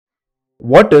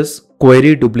What is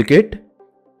query duplicate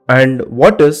and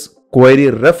what is query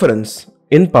reference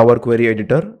in Power Query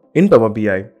Editor in Power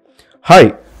BI?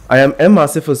 Hi, I am M.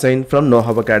 Asif Hussain from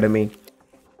KnowHow Academy.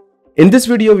 In this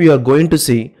video, we are going to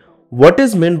see what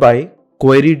is meant by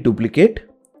query duplicate,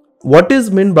 what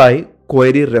is meant by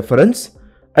query reference,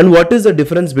 and what is the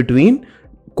difference between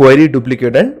query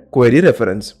duplicate and query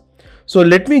reference. So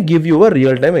let me give you a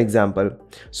real-time example.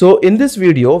 So in this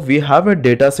video, we have a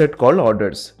data set called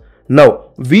orders. Now,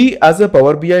 we as a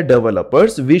Power BI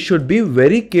developers, we should be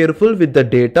very careful with the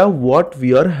data what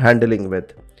we are handling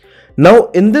with. Now,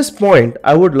 in this point,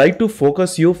 I would like to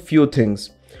focus you few things.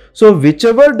 So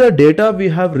whichever the data we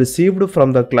have received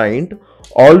from the client,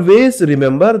 always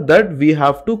remember that we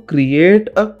have to create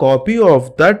a copy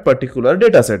of that particular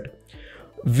data set.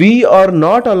 We are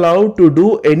not allowed to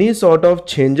do any sort of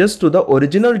changes to the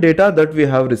original data that we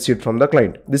have received from the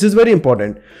client. This is very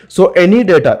important. So any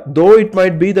data, though it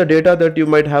might be the data that you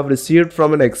might have received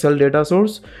from an Excel data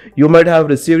source, you might have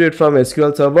received it from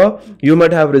SQL Server, you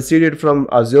might have received it from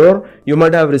Azure, you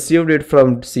might have received it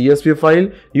from CSV file,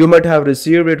 you might have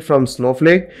received it from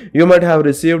Snowflake, you might have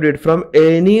received it from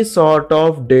any sort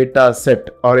of data set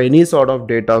or any sort of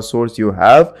data source you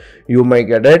have, you might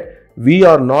get it. We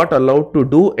are not allowed to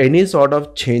do any sort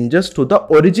of changes to the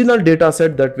original data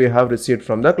set that we have received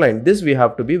from the client. This we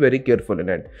have to be very careful in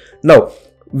it. Now,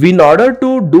 in order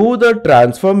to do the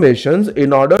transformations,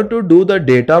 in order to do the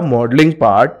data modeling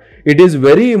part, it is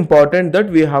very important that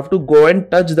we have to go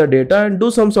and touch the data and do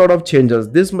some sort of changes.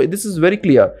 This is very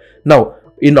clear. Now,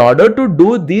 in order to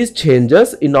do these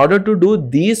changes, in order to do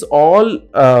these all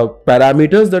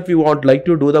parameters that we want, like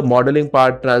to do the modeling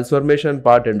part, transformation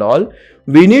part and all,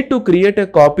 we need to create a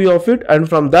copy of it, and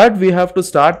from that we have to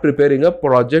start preparing a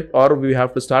project, or we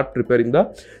have to start preparing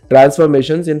the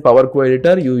transformations in Power Query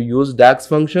Editor. You use DAX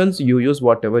functions, you use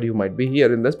whatever you might be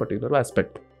here in this particular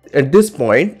aspect. At this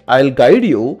point, I'll guide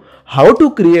you how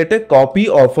to create a copy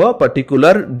of a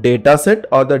particular data set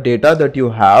or the data that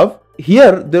you have.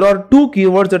 Here, there are two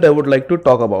keywords that I would like to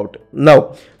talk about.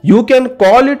 Now, you can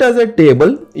call it as a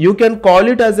table, you can call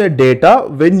it as a data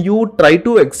when you try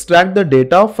to extract the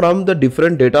data from the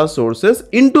different data sources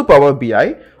into Power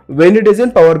BI when it is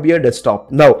in Power BI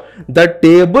desktop. Now, the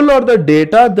table or the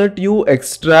data that you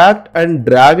extract and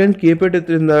drag and keep it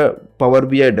in the Power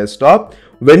BI desktop,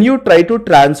 when you try to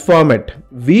transform it,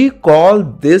 we call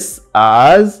this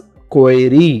as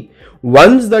query.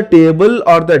 Once the table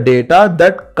or the data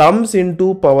that comes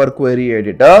into Power Query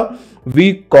Editor,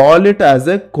 we call it as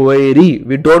a query.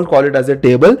 We don't call it as a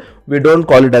table. We don't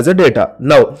call it as a data.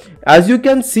 Now, as you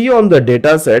can see on the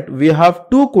data set, we have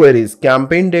two queries,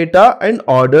 campaign data and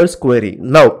orders query.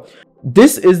 Now,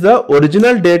 this is the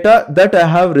original data that I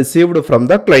have received from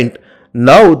the client.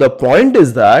 Now, the point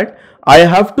is that I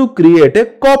have to create a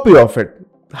copy of it.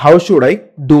 How should I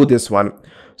do this one?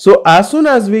 So as soon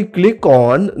as we click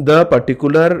on the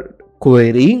particular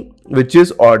query, which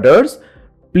is orders,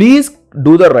 please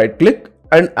do the right click,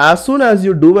 and as soon as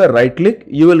you do a right click,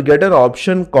 you will get an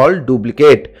option called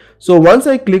duplicate. So once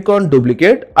I click on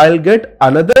duplicate, I'll get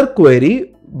another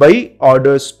query by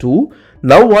orders 2.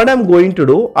 Now what I'm going to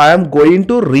do, I am going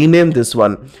to rename this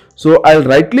one. So I'll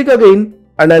right click again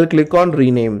and I'll click on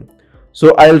rename.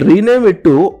 So I'll rename it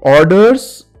to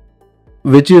orders,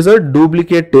 which is a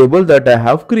duplicate table that I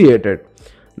have created.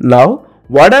 Now,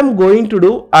 what I'm going to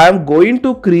do, I am going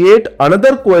to create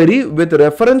another query with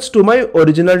reference to my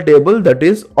original table, that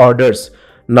is orders.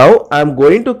 Now, I'm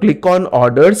going to click on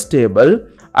orders table.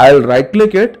 I'll right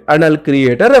click it and I'll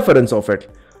create a reference of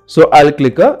it. So I'll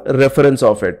click a reference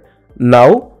of it.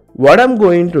 Now, what I'm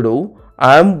going to do,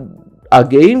 I'm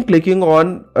again clicking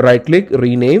on right click,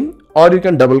 rename, or you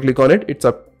can double click on it. It's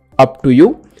up to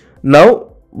you. Now,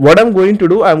 what I'm going to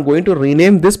do, I'm going to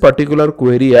rename this particular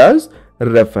query as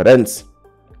reference.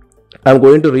 I'm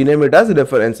going to rename it as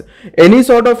reference. Any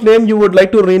sort of name you would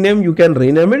like to rename, you can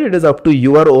rename it. It is up to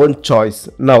your own choice.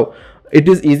 Now, it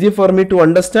is easy for me to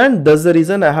understand. That's the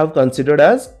reason I have considered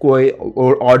as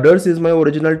orders is my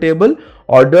original table.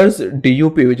 Orders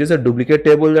DUP, which is a duplicate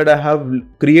table that I have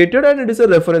created, and it is a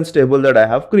reference table that I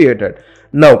have created.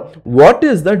 Now, what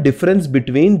is the difference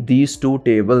between these two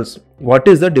tables? What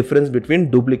is the difference between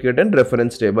duplicate and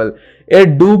reference table? A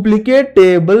duplicate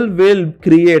table will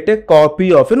create a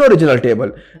copy of an original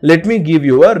table. Let me give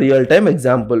you a real-time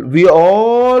example. We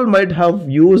all might have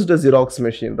used a Xerox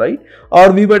machine, right?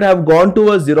 Or we might have gone to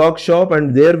a Xerox shop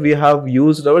and there we have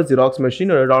used our Xerox machine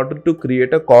in order to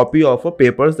create a copy of a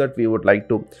papers that we would like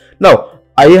to. Now,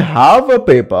 I have a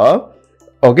paper,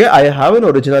 okay, I have an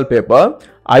original paper.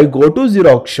 I go to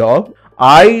Xerox shop.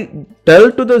 I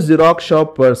tell to the Xerox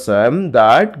shop person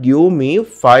that give me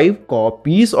 5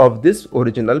 copies of this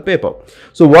original paper.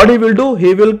 So what he will do,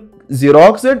 he will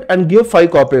Xerox it and give 5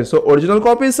 copies. So original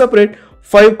copy is separate,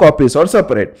 5 copies are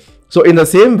separate. So in the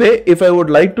same way, if I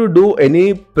would like to do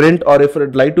any print, or if I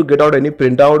would like to get out any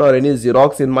printout or any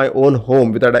Xerox in my own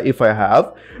home, if I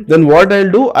have, then what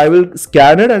I'll do, I will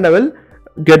scan it and I will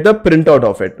get the printout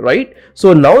of it, right?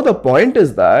 So now the point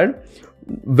is that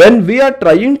when we are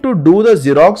trying to do the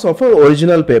Xerox of an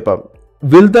original paper,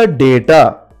 will the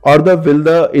data or will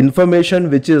the information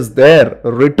which is there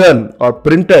written or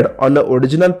printed on the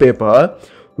original paper,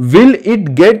 will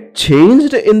it get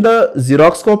changed in the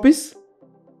Xerox copies?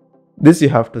 This you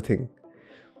have to think.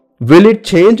 Will it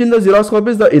change in the Xerox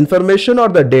copies? The information or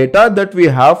the data that we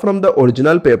have from the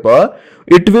original paper,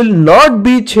 it will not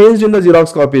be changed in the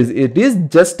Xerox copies. It is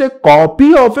just a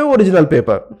copy of an original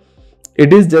paper.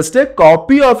 It is just a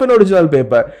copy of an original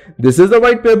paper. This is the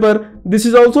white paper. This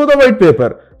is also the white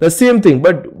paper. The same thing.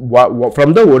 But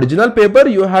from the original paper,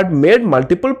 you had made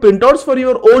multiple printouts for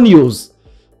your own use.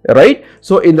 Right?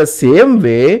 So in the same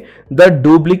way, the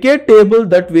duplicate table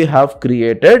that we have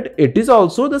created, it is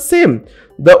also the same.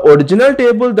 The original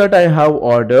table that I have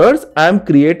orders, I am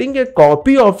creating a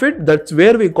copy of it. That's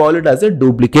where we call it as a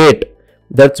duplicate.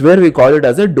 That's where we call it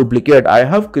as a duplicate. I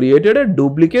have created a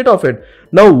duplicate of it.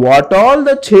 Now, what all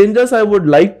the changes I would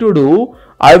like to do,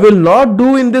 I will not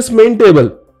do in this main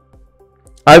table.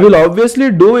 I will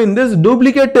obviously do in this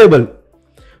duplicate table.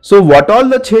 So what all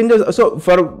the changes, so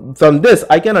from this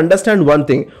I can understand one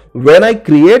thing. When I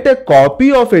create a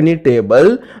copy of any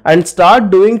table and start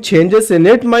doing changes in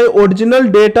it, my original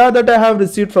data that I have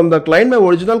received from the client, my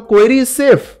original query is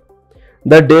safe.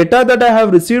 The data that I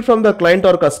have received from the client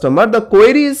or customer, the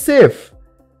query is safe.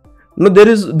 No, there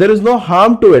is no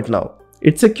harm to it now.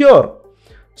 It's secure.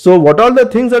 So what are the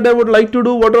things that I would like to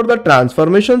do? What are the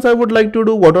transformations I would like to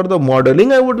do? What are the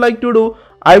modeling I would like to do?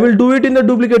 I will do it in the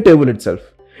duplicate table itself.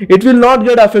 It will not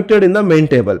get affected in the main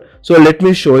table. So let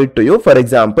me show it to you. For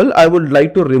example, I would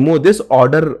like to remove this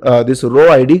this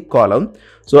row ID column.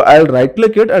 So I'll right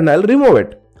click it and I'll remove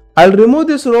it. I'll remove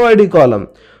this row ID column.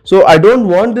 So I don't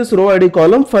want this row ID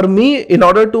column. For me, in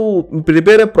order to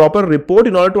prepare a proper report,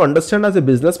 in order to understand as a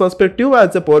business perspective,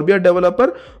 as a Power BI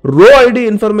developer, row ID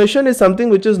information is something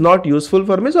which is not useful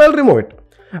for me. So I'll remove it.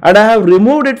 And I have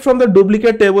removed it from the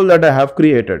duplicate table that I have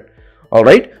created.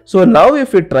 Alright, so now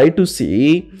if we try to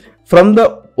see from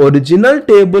the original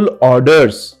table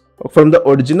orders, from the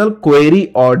original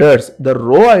query orders, the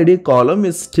row ID column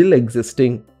is still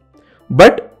existing.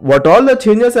 But what all the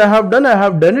changes I have done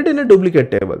it in a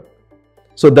duplicate table.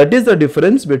 So that is the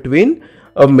difference between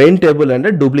a main table and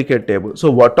a duplicate table.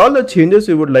 So what all the changes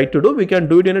we would like to do, we can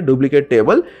do it in a duplicate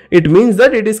table. It means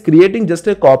that it is creating just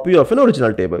a copy of an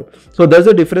original table. So there's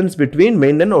a difference between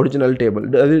main and original table,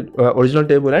 original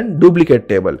table and duplicate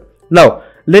table. Now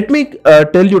let me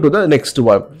tell you to the next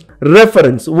one.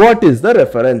 Reference. What is the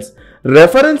reference?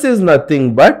 Reference is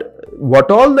nothing but what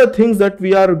all the things that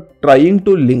we are trying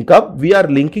to link up, we are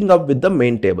linking up with the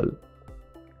main table.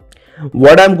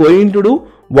 What I'm going to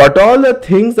do, what all the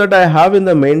things that I have in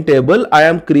the main table, I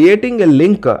am creating a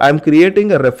link, I am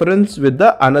creating a reference with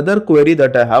the another query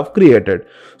that I have created.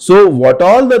 So what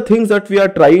all the things that we are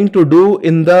trying to do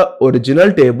in the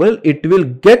original table, it will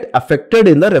get affected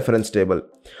in the reference table.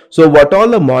 So what all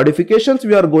the modifications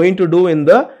we are going to do in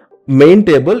the main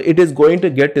table, it is going to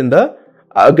get in the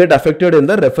get affected in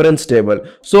the reference table.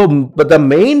 So but the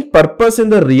main purpose in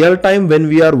the real time when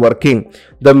we are working,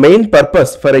 the main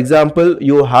purpose, for example,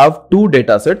 you have two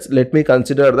data sets. Let me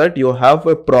consider that you have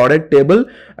a product table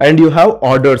and you have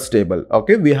orders table.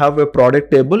 Okay, we have a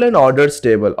product table and orders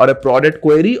table, or a product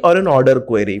query or an order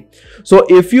query. So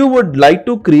if you would like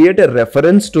to create a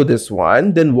reference to this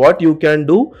one, then what you can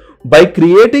do, by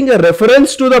creating a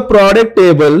reference to the product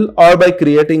table or by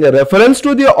creating a reference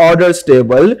to the orders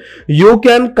table, you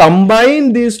can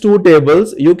combine these two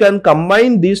tables. You can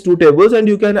combine these two tables and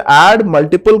you can add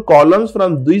multiple columns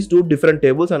from these two different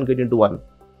tables and get into one.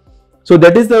 So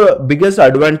that is the biggest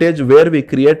advantage where we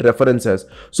create references.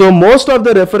 So most of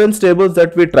the reference tables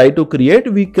that we try to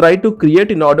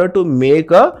create in order to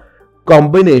make a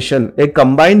combination, a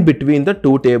combine between the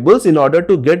two tables in order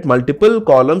to get multiple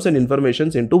columns and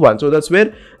informations into one. So that's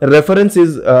where reference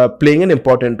is playing an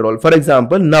important role. For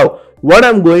example, now what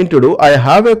I'm going to do, I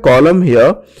have a column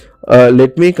here.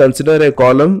 Let me consider a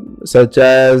column such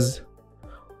as,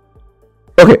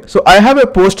 okay, so I have a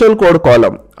postal code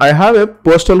column. I have a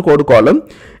postal code column.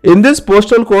 In this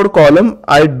postal code column,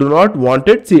 I do not want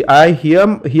it. See, here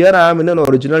I am in an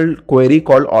original query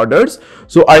called orders.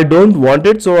 So I don't want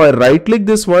it. So I right click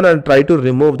this one and try to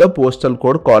remove the postal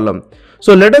code column.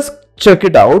 So let us check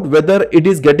it out whether it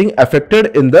is getting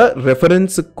affected in the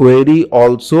reference query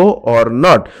also or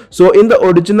not. So in the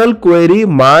original query,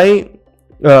 my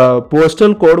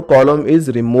postal code column is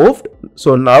removed.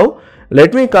 So now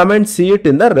let me come and see it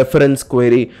in the reference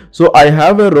query. So I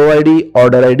have a row ID,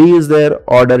 order ID is there,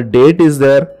 order date is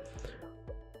there,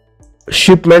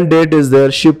 shipment date is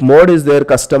there, ship mode is there,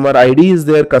 customer ID is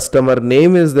there, customer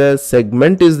name is there,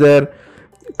 segment is there,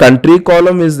 country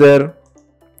column is there,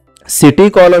 city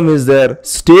column is there,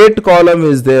 state column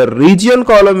is there, region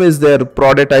column is there,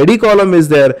 product ID column is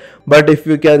there. But if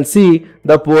you can see,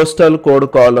 the postal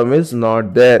code column is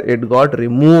not there. It got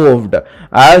removed.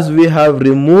 As we have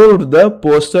removed the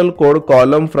postal code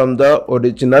column from the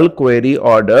original query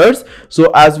orders,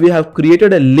 so as we have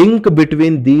created a link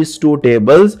between these two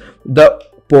tables, the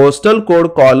postal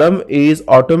code column is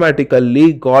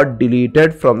automatically got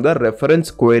deleted from the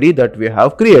reference query that we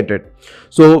have created.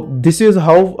 So this is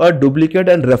how a duplicate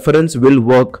and reference will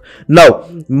work. Now,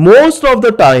 most of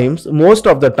the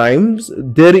times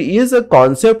there is a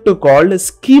concept called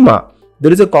schema.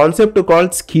 There is a concept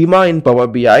called schema in Power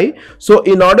BI. So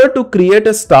in order to create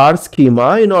a star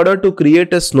schema, in order to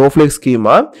create a snowflake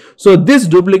schema, so this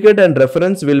duplicate and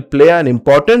reference will play an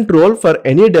important role for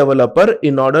any developer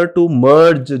in order to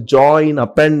merge, join,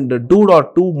 append, do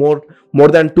more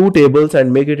than two tables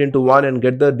and make it into one and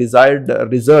get the desired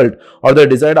result or the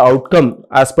desired outcome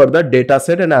as per the data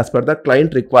set and as per the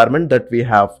client requirement that we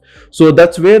have. So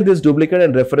that's where this duplicate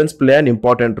and reference play an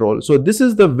important role. So this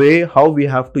is the way how we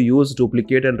have to use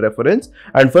duplicate and reference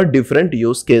and for different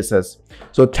use cases.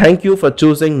 So thank you for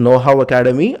choosing Know How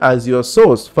Academy as your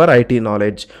source for IT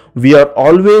knowledge. We are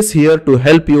always here to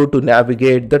help you to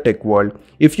navigate the tech world.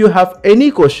 If you have any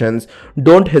questions,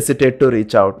 don't hesitate to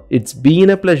reach out. It's been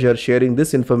a pleasure sharing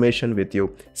this information with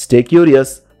you. Stay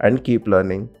curious and keep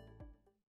learning.